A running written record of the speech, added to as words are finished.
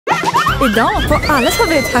Idag på allas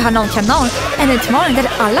favorit HAHANOM-kanal en utmaning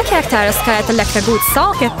där alla karaktärer ska äta läckra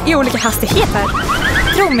godsaker i olika hastigheter.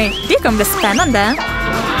 Tro mig, det kommer bli spännande.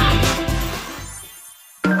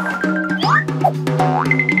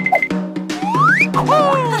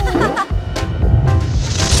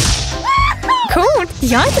 Coolt,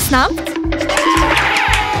 jag är inte snabb.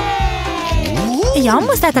 Jag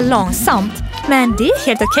måste äta långsamt, men det är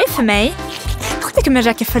helt okej för mig. Det kommer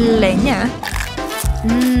räcka för länge.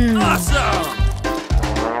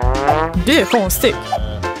 Det är konstigt.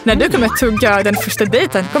 När du kommer tugga den första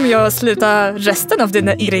biten kommer jag sluta resten av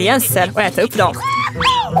dina ingredienser och äta upp dem.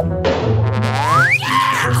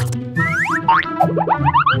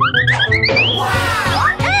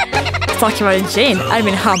 Tack vare Jane är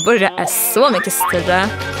min hamburgare så mycket större.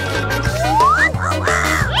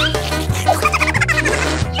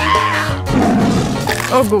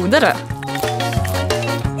 Och godare.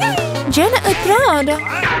 Jane är upprörd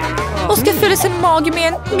och ska fylla sin mage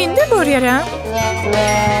med en mindre burgare.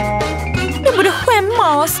 Jag borde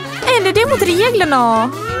skämmas. Ändra det mot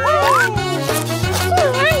reglerna.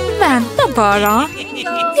 Vänta bara.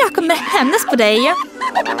 Jag kommer hämnas på dig.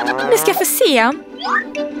 Vi ska få se.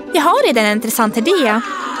 Jag har redan en intressant idé.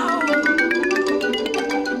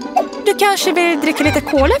 Du kanske vill dricka lite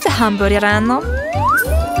cola efter hamburgaren.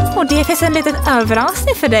 Och det finns en liten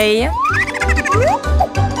överraskning för dig.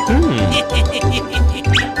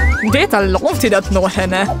 Det tar lång tid att nå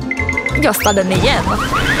henne. Jag stannar den igen.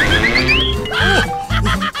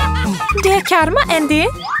 Det är karma, Andy.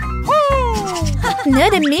 Nu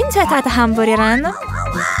är det min tur att äta hamburgaren.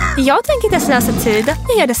 Jag tänker inte slösa tid.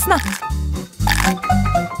 Jag gör det snabbt.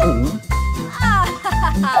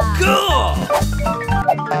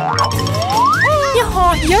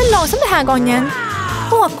 Jaha, jag är långsam den här gången.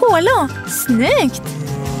 Åh, cola. Snyggt.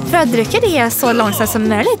 För att dricka det så långsamt som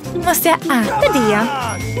möjligt måste jag äta det.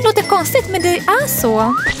 Låter konstigt, men det är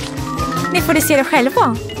så. Ni får det se det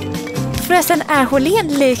själva. Förresten är gelén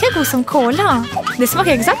lika god som cola. Det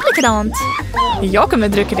smakar exakt likadant. Jag kommer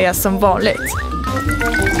dricka det som vanligt.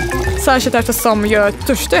 Särskilt eftersom jag är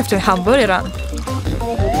törstig efter hamburgaren.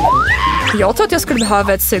 Jag tror att jag skulle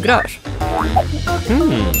behöva ett sugrör.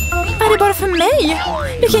 Är det bara för mig?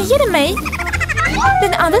 Du kan ge det mig.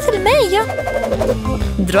 Den andra till mig.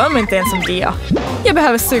 Dröm inte ens om det. Jag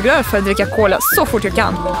behöver sugrör för att dricka cola så fort jag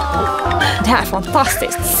kan. Det här är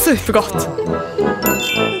fantastiskt. Supergott.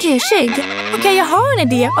 Tjusig. Okej, jag har en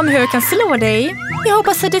idé om hur jag kan slå dig. Jag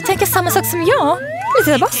hoppas att du tänker samma sak som jag.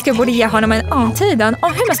 Lite tabasco borde ge honom en antydan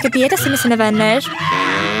om hur man ska beda sig med sina vänner.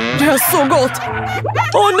 Det är så gott.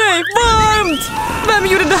 Åh nej, varmt! Vem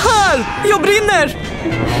gjorde det här? Jag brinner!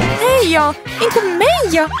 Nej, inte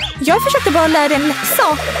mig. Jag försökte bara lära dig en läxa.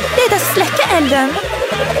 Det är att släcka elden.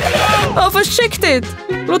 Ja, försiktigt.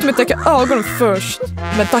 Låt mig täcka ögonen först.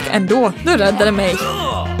 Men tack ändå, du räddade mig.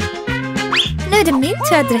 Nu är det min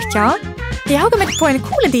tur att dricka. Jag har kommit på en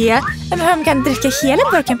cool idé om hur man kan dricka hela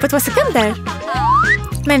burken på 2 sekunder.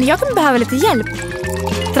 Men jag kommer behöva lite hjälp.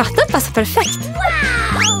 Tratten passar perfekt.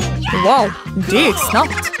 Wow, det gick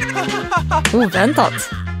snabbt. Oväntat.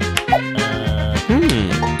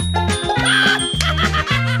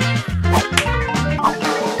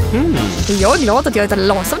 Jag är glad att jag inte är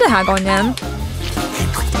långsam den här gången.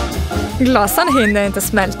 Glasen hinner inte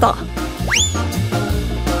smälta.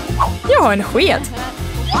 Jag har en sked.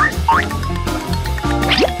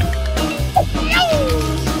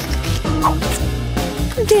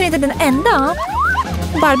 Du är inte den enda.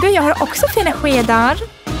 Barbie och jag har också fina skedar.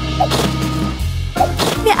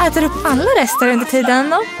 Vi äter upp alla rester under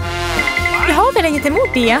tiden. Du har väl inget emot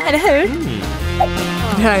det, eller hur?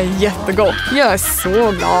 Det här är jättegott. Jag är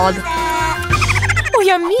så glad. Och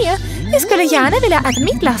jag med. Jag skulle gärna vilja äta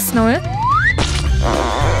mitt glass nu.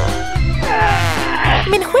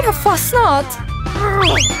 Min sked har fastnat.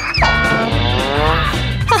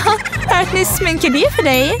 Haha, här ett nytt sminkidé för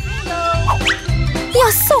dig.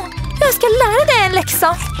 Jaså, jag ska lära dig en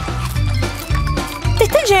läxa.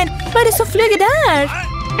 Titta Jane, vad är det som flyger där?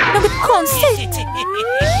 Något konstigt.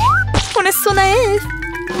 Hon är så naiv.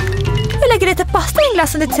 Jag lägger lite pasta i en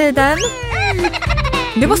glass under tiden.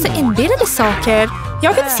 Du måste inbilla dig saker.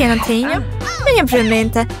 Jag kan inte se någonting. Men jag bryr mig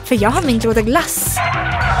inte, för jag har min groda glass.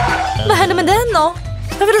 Vad händer med den då?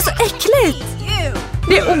 Varför är det så äckligt?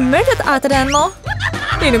 Det är omöjligt att äta den då.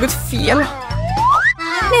 Det är något fel.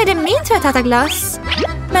 Nej, det är min tur att äta glass.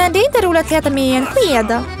 Men det är inte roligt att äta med en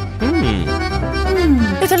sked.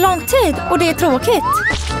 Det tar lång tid och det är tråkigt.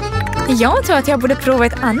 Jag tror att jag borde prova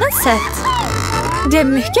ett annat sätt. Det är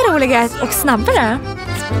mycket roligare och snabbare.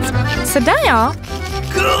 Så där ja.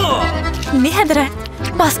 Ni hade rätt.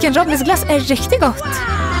 Baskin Robbins glass är riktigt gott.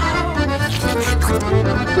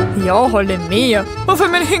 Jag håller med. Varför är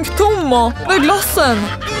min hink tomma? Vad är glassen?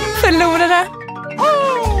 Förlorare.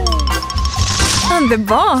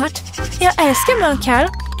 Underbart. Jag älskar munkar.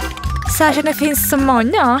 Särskilt när det finns så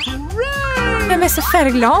många. De är så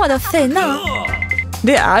färgglada och fina.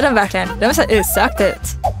 Det är den verkligen. De är så utsökt ut.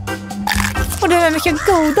 Och de är mycket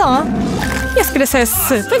goda. Jag skulle säga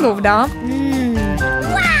supergoda.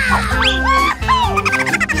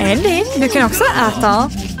 Ellie, du kan också äta.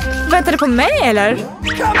 Väntar du på mig eller?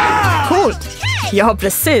 Coolt. Jag har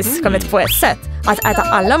precis kommit på ett sätt att äta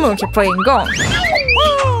alla munkar på en gång.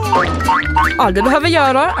 Allt du behöver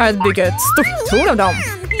göra är att bygga ett stort torn av dem.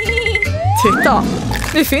 Titta,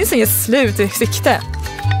 det finns inget slut i sikte.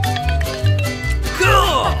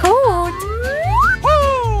 Coolt.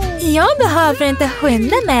 Jag behöver inte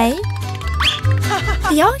skynda mig.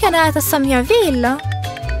 Jag kan äta som jag vill.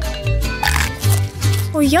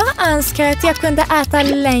 Och jag önskar att jag kunde äta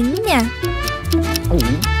länge.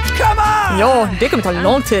 Ja, det kommer ta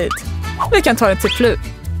lång tid. Vi kan ta det till slut.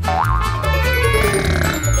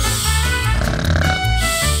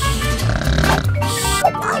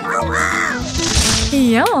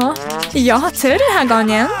 Ja, jag har tur den här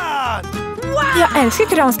gången. Jag älskar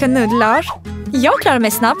koreanska nudlar. Jag klarar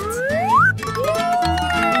mig snabbt.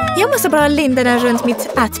 Jag måste bara linda den runt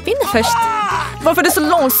mitt ätpinne först. Varför är det så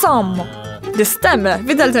långsam? Det stämmer,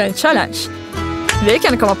 vi deltar i en challenge. Vi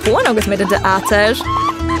kan komma på något med det du äter.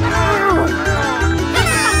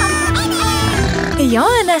 Jag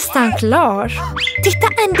är nästan klar. Titta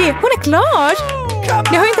Andy, hon är klar.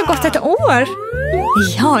 Det har inte gått ett år.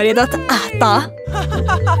 Jag är redo att äta.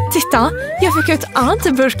 Titta, jag fick ut allt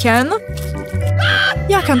i burken.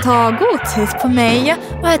 Jag kan ta god tid på mig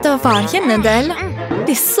och äta varje nudel.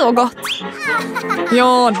 Det är så gott.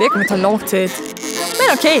 Ja, det kommer ta lång tid.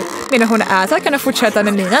 Men okej, medan hon äter kan jag fortsätta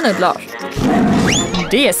med mina nudlar.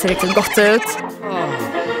 Det ser riktigt gott ut.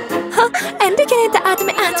 Andy kan inte äta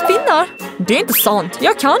med ätpinnar. Det är inte sant,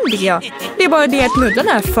 jag kan det. Det är bara det att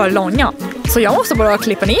nudlarna är för långa. Så jag måste bara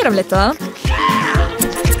klippa ner dem lite.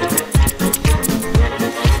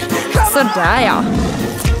 Sådär ja.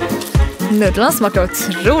 Nudlarna smakar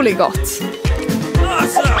otroligt gott.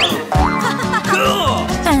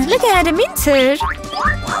 Äntligen är det min tur.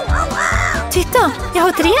 Titta, jag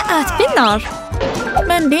har 3 ätpinnar.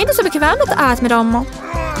 Men det är inte så bekvämt att äta med dem.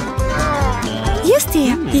 Just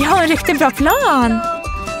det, jag har en riktigt bra plan.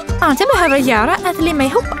 Allt jag behöver göra är att limma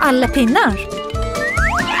ihop alla pinnar.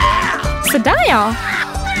 Sådär ja.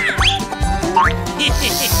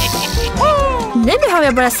 Nu behöver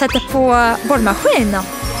jag bara sätta på borrmaskinen.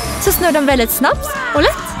 Så snurrar de väldigt snabbt och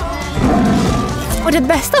lätt. Och det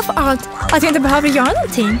bästa av allt är att jag inte behöver göra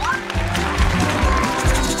någonting.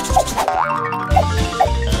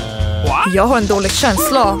 Jag har en dålig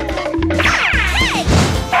känsla.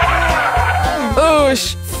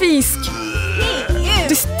 Usch, fisk.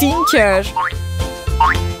 Det stinker.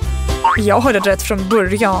 Jag har det rätt från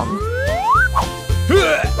början.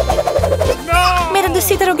 Medan du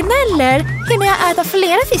sitter och gnäller hinner jag äta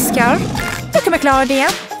flera fiskar. Jag kommer klara det.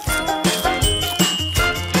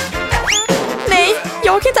 Nej,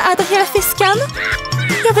 jag kan inte äta hela fisken.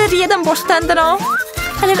 Jag vill redan borsta tänderna.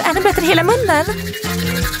 Eller ännu bättre hela munnen.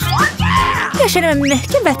 Jag känner mig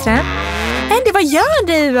mycket bättre. Andy, vad gör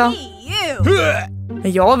du?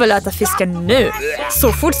 Jag vill äta fisken nu.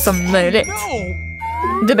 Så fort som möjligt.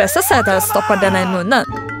 Det bästa sättet är att stoppa den i munnen.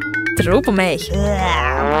 Tro på mig.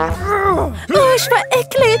 Usch, vad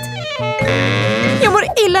äckligt. Jag mår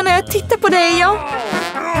illa när jag tittar på dig.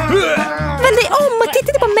 Vänd dig om och titta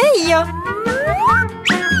inte på mig.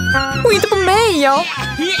 Och inte på mig.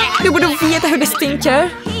 Du borde veta hur det stinker.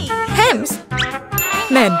 Hemskt.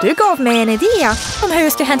 Men du gav mig en idé om hur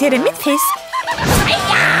jag ska hantera min fisk.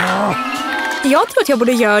 Jag tror att jag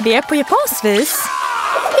borde göra det på japanskt vis.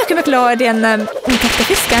 Jag kommer klara den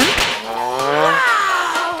fisken.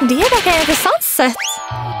 Det verkar ett intressant sätt.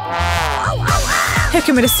 Hur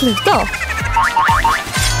kommer det sluta?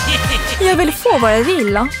 Jag vill få vad jag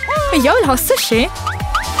vill. Men jag vill ha sushi.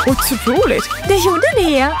 Otroligt. Det gjorde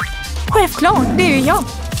det. Självklart, det är ju jag.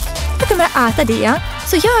 Jag kommer att äta det.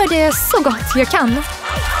 Så gör det så gott jag kan.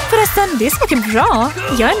 Förresten, det smakar bra.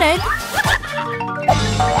 Jag är nöjd.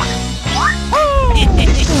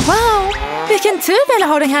 Wow, vilken tur vi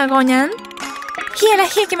har den här gången. Hela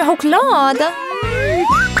hinken med choklad.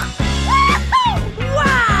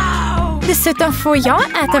 Dessutom får jag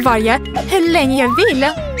äta varje hur länge jag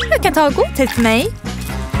vill. Jag kan ta god tid för mig.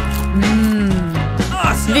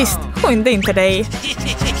 Visst, skynda inte dig.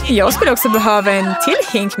 Jag skulle också behöva en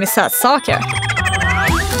till hink med sötsaker.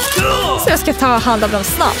 Så jag ska ta hand om dem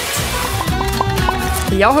snabbt.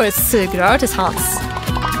 Jag har ett sugrör till hands.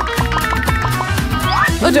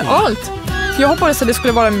 Och det är allt. Jag hoppades att det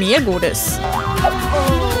skulle vara mer godis.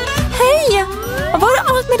 Hej! Var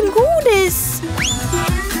är allt med godis?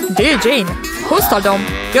 Det är Jane. Hon stal dem.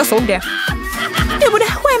 Jag såg det. Jag borde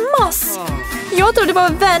skämmas. Jag trodde det var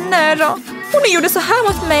vänner. Och ni gjorde så här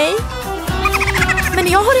mot mig. Men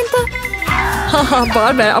jag har inte... Haha,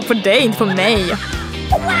 Barbie är på dig, inte på mig.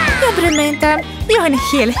 Jag bryr mig inte. Jag har en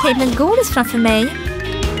hel höjd med godis framför mig.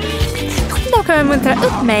 Då kan jag muntra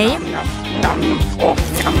upp mig.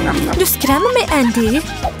 Du skrämmer mig, Andy.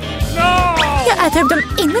 Jag äter upp dem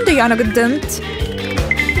innan du gör något dumt.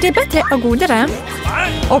 Det är bättre och godare.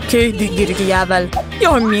 Okej, du girige jävel.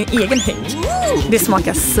 Jag har min egen hink. Det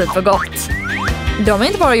smakar supergott. De är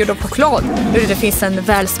inte bara gjorda av choklad. Det finns en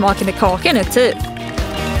välsmakande kaka inuti.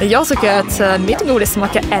 Jag tycker att mitt godis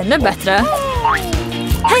smakar ännu bättre.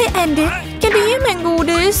 Hej Andy, kan du ge mig en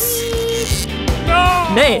godis?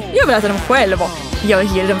 Nej, jag vill äta dem själv. Jag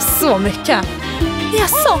ger dem så mycket.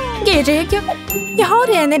 Jaså, girig. Jag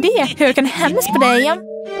har en idé hur jag kan hämnas på dig.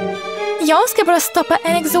 Jag ska bara stoppa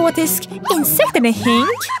en exotisk insekt i din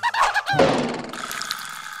hink.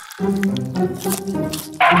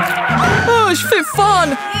 Usch, fy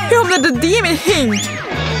fan! Hur hamnade det i min hink?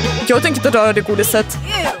 Jag tänkte inte röra det godiset.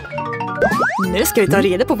 Nu ska vi ta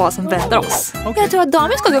reda på vad som väntar oss. Jag tror att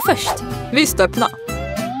damen ska gå först. Visst, öppna.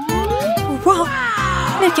 Wow,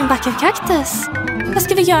 vilken vacker kaktus. Vad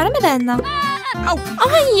ska vi göra med denna?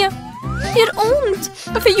 Aj, det gör ont.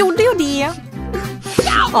 Varför gjorde jag det?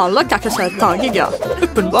 Alla kaktusar är taggiga,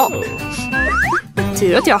 uppenbart.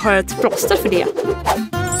 Tur att jag har ett plåster för det.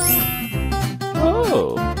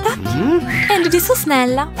 Tack, ändå det är så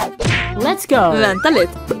snälla. Let's go. Vänta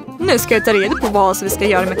lite. Nu ska jag ta reda på vad vi ska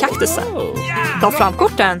göra med kaktusen. Ta fram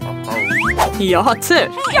korten. Jag har tur.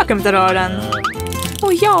 Jag kan inte röra den.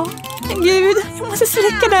 Åh ja, gud, jag måste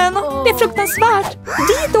slicka den. Det är fruktansvärt.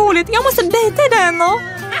 Det är dåligt, jag måste bita i den.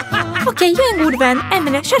 Okej, jag är en god vän.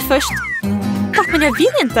 Emily, kör först. Tack, men jag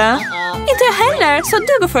vill inte. Inte jag heller, så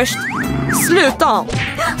du går först. Sluta.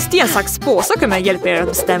 Sten, sax, påse kommer hjälpa er att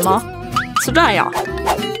bestämma. Sådär ja.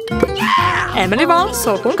 Emily vann,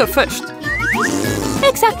 så hon går först.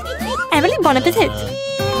 Exakt. Emily, bon appetit.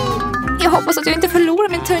 Jag hoppas att jag inte förlorar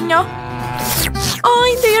min tunga.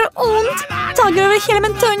 Aj, det gör ont. Taggar över hela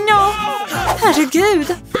min tunga.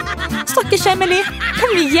 Herregud. Stackars Emily.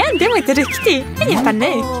 Kom igen, det var inte riktigt. Ingen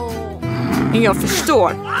panik. Jag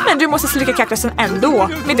förstår. Men du måste slicka kaktusen ändå.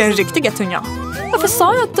 Med den riktiga tungan. Varför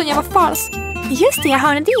sa jag att tungan var falsk? Just det, jag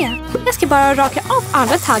har en idé. Jag ska bara raka av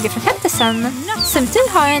alla taggar från kaktusen.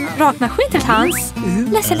 Samtidigt har jag en rakmaskin till hands.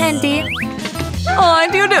 Ledsen, Andy. Åh,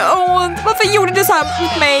 det gjorde ont. Varför gjorde du så här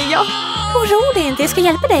mot mig? Oroa dig inte, jag ska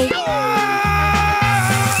hjälpa dig.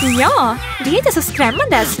 Ja, det är inte så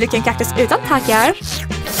skrämmande att slicka en kaktus utan taggar.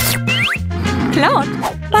 Klart.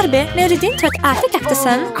 Barbie, nu är det din tur att äta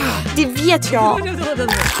kaktusen. Det vet jag.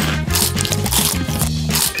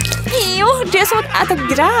 Jo, det är som att äta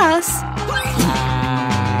gräs.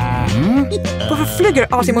 Varför flyger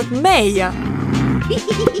allt emot mig?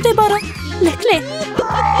 Det är bara lyckligt.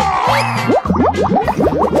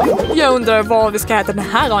 Jag undrar vad vi ska äta den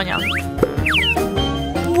här gången.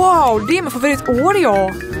 Wow, det är min favorit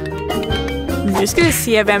Oreo. Nu ska vi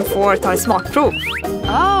se vem får ta ett smakprov.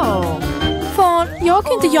 Fan, jag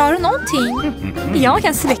kan inte göra någonting. Jag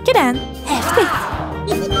kan slicka den. Häftigt.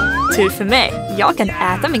 Tur för mig, jag kan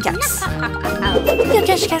äta min kax. Jag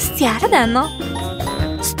kanske kan stjäla den.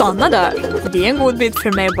 Stanna där, det är en god bit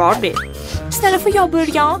för mig och Barbie. Snälla, får jag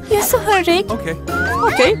börja? Jag är så hungrig.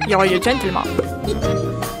 Okej, jag är ju gentleman.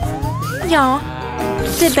 Ja,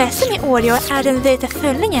 det bästa med Oreo är den vita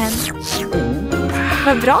fyllningen.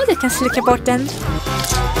 Vad bra du kan slicka bort den.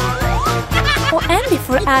 Och Andy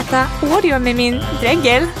får äta Oreo med min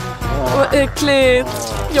dregel. Vad äckligt.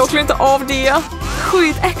 Jag klarar inte av det.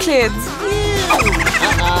 Skitäckligt.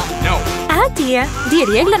 Ät det är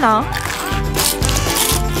reglerna.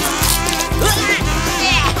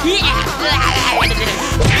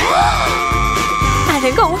 Är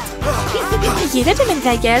det gott? Gillar du min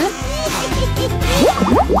dregel?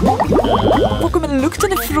 Var kommer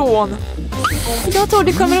lukten ifrån? Jag tror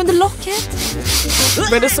det kommer under locket.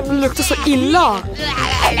 Vad är det som luktar så illa?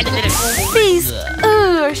 Fisk,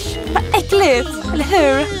 usch, vad äckligt, eller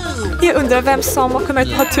hur? Jag undrar vem som kommer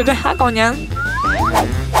att ha tur den här gången.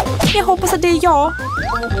 Jag hoppas att det är jag.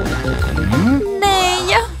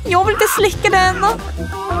 Nej, jag vill inte slicka den.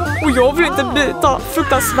 Och jag vill inte bita,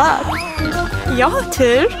 fruktansvärt. Jag har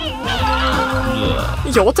tur.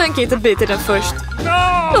 Jag tänker inte bita den först.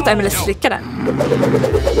 Låt Emily slicka den.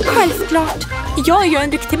 Självklart. Jag är ju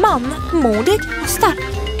en riktig man. Modig och stark.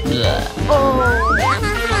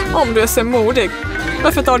 Om du är så modig.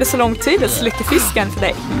 Varför tar det så lång tid att slicka fisken för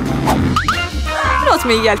dig? Låt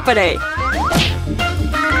mig hjälpa dig.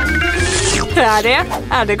 Hur är det?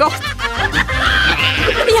 Är det gott?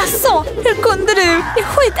 Jaså, hur kunde du? Det är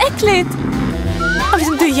skitäckligt.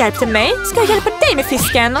 Eftersom du hjälpte mig ska jag hjälpa dig med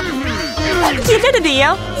fisken. Gillar du det?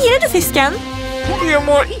 Gillar du fisken? Jag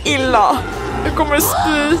mår illa. Jag kommer att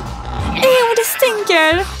spy. Det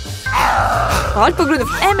stinker. Allt på grund av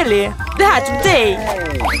Emily. Det här är till dig.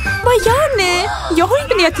 Vad gör ni? Jag har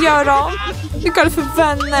inte det att göra. Du kallar för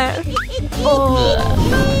vänner.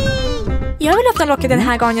 Jag vill öppna locket den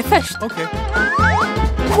här gången först. Okay.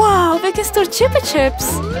 Wow, vilken stor chupa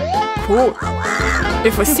chups. Cool.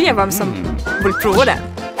 Vi får se vem som vill prova den.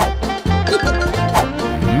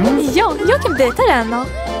 Ja, jag kan bita den.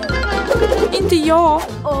 Inte jag.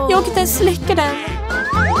 Jag kan inte ens slicka den.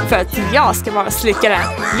 För att jag ska vara slickaren.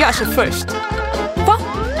 Jag kör först. Va?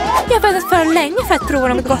 Jag har väntat för länge för att prova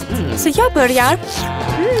något gott. Så jag börjar.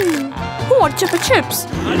 Hård chupa chups.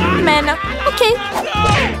 Men okej.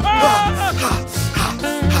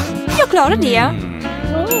 Jag klarar det.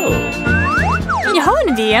 Jag har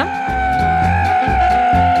en idé.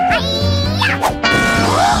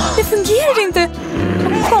 Det fungerar inte.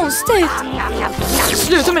 Konstigt.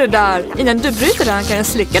 Sluta med det där. Innan du bryter den kan jag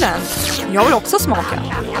slicka den. Jag vill också smaka.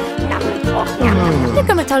 Det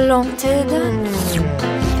kommer ta lång tid.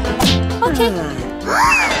 Okej.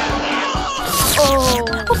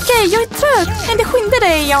 Okej, jag är trött. Men det skyndar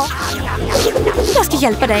dig, ja. Jag ska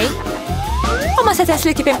hjälpa dig. Om man sätter en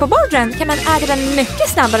slickepinn på borden kan man äta den mycket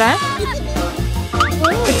snabbare.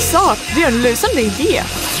 Exakt, det är en lysande idé.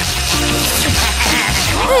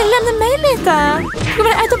 Hej, lämna mig lite. Jag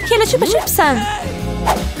vill äta upp hela chupa chipsen.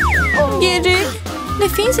 Geri, det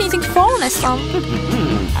finns ingenting kvar nästan.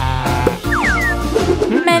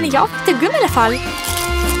 Men jag fick gummi i alla fall.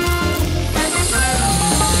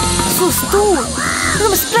 Så stor. De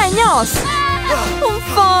kommer spränga oss.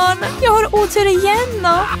 Åh fan, jag har otur igen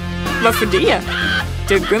då. Varför det?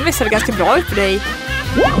 Gummi ser ganska bra ut för dig.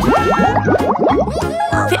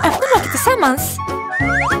 Vi öppnar locket tillsammans.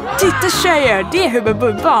 Titta tjejer, det är Hubba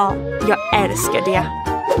Bubba. Jag älskar det.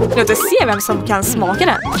 Låt oss se vem som kan smaka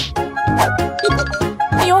den.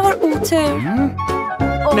 Jag har otur.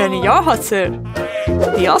 Men jag har tur.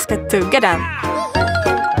 Jag ska tugga den.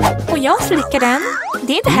 Och jag slickar den.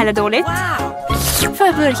 Det är inte heller dåligt. Får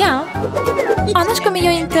jag börja? Annars kommer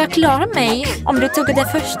jag inte att klara mig om du tuggar den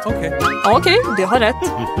först. Okej, du har rätt.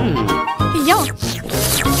 Ja.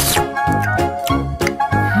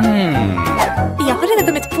 Jag har redan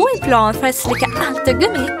kommit på en plan för att slicka allt och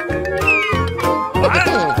gummi.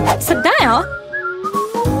 Sådär ja.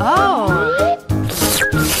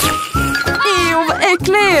 Vad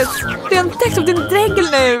äckligt. Det är en text av din dregel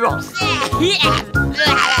nu.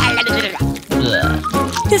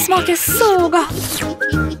 Det smakar så gott.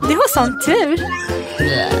 Det var sån tur.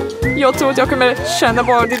 Jag tror att jag kommer känna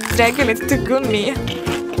bara ditt dregel lite till gummi.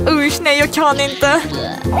 Usch, nej, jag kan inte.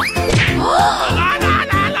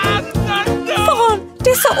 Fan, det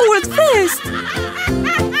är så orättvist.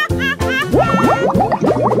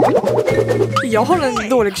 Jag har en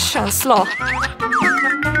dålig känsla.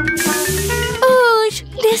 Usch,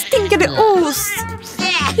 det stinkade ost.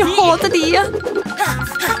 Jag hatar det.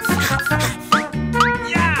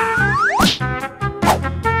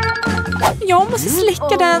 Jag måste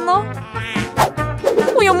slicka den.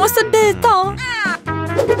 Och jag måste bita.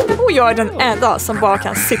 Och jag är den enda som bara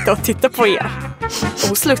kan sitta och titta på er.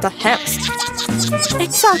 Och sluta hemskt.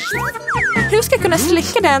 Exakt. Hur ska jag kunna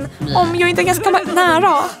slicka den om jag inte kan komma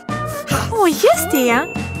nära? Just det.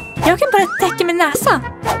 Jag kan bara täcka min näsa.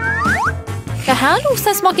 Det här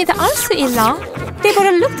osten smakar inte alls så illa. Det är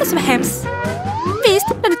bara lukten som är hemskt. Visst,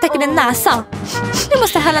 när du täcker din näsa. Du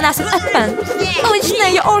måste hälla näsan öppen. Oj,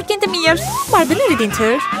 nej, jag orkar inte mer. Barbie, nu är det din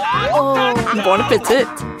tur. Bon appetit.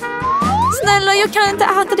 Snälla, jag kan inte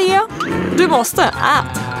äta det. Du måste äta.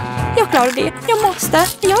 Jag klarar det. Jag måste.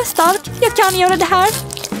 Jag är stark. Jag kan göra det här.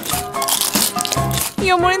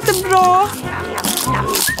 Jag mår inte bra.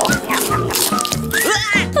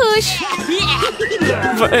 Usch.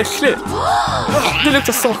 Vad äckligt. Det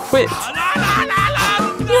luktar så skit.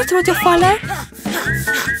 Jag tror att jag faller.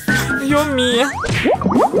 Jag med.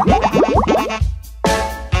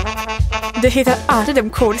 Du hittar alltid de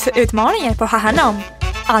coolaste utmaningar på HAHANOM.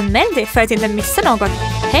 Anmäl dig för att inte missa någon.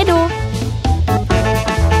 Hej då!